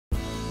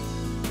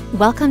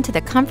Welcome to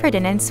the Comfort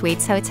Inn &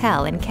 Suites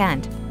Hotel in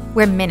Kent.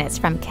 We're minutes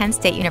from Kent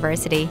State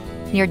University,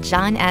 near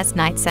John S.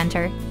 Knight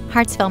Center,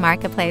 Hartsville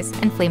Marketplace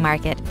and Flea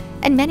Market,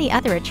 and many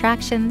other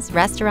attractions,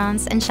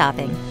 restaurants, and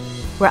shopping.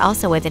 We're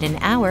also within an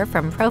hour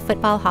from Pro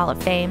Football Hall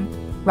of Fame,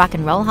 Rock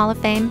and Roll Hall of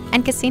Fame,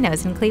 and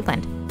casinos in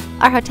Cleveland.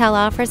 Our hotel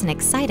offers an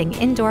exciting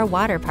indoor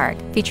water park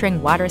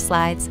featuring water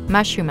slides,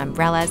 mushroom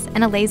umbrellas,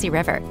 and a lazy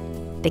river.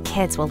 The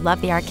kids will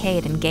love the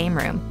arcade and game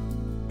room.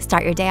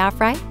 Start your day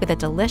off right with a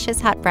delicious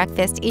hot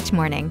breakfast each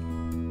morning.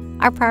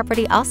 Our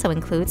property also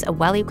includes a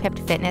well-equipped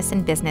fitness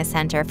and business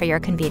center for your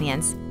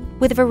convenience.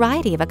 With a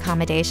variety of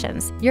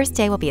accommodations, your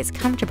stay will be as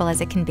comfortable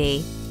as it can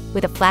be.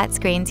 With a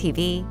flat-screen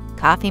TV,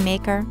 coffee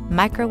maker,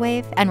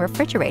 microwave, and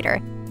refrigerator,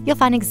 you'll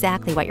find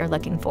exactly what you're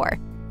looking for.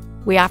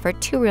 We offer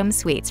 2-room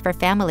suites for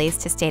families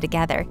to stay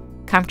together,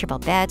 comfortable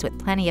beds with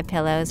plenty of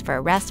pillows for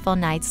a restful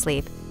night's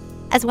sleep,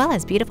 as well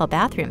as beautiful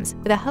bathrooms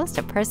with a host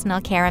of personal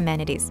care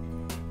amenities.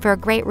 For a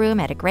great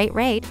room at a great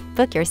rate,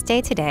 book your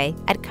stay today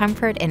at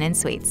Comfort Inn &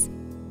 Suites.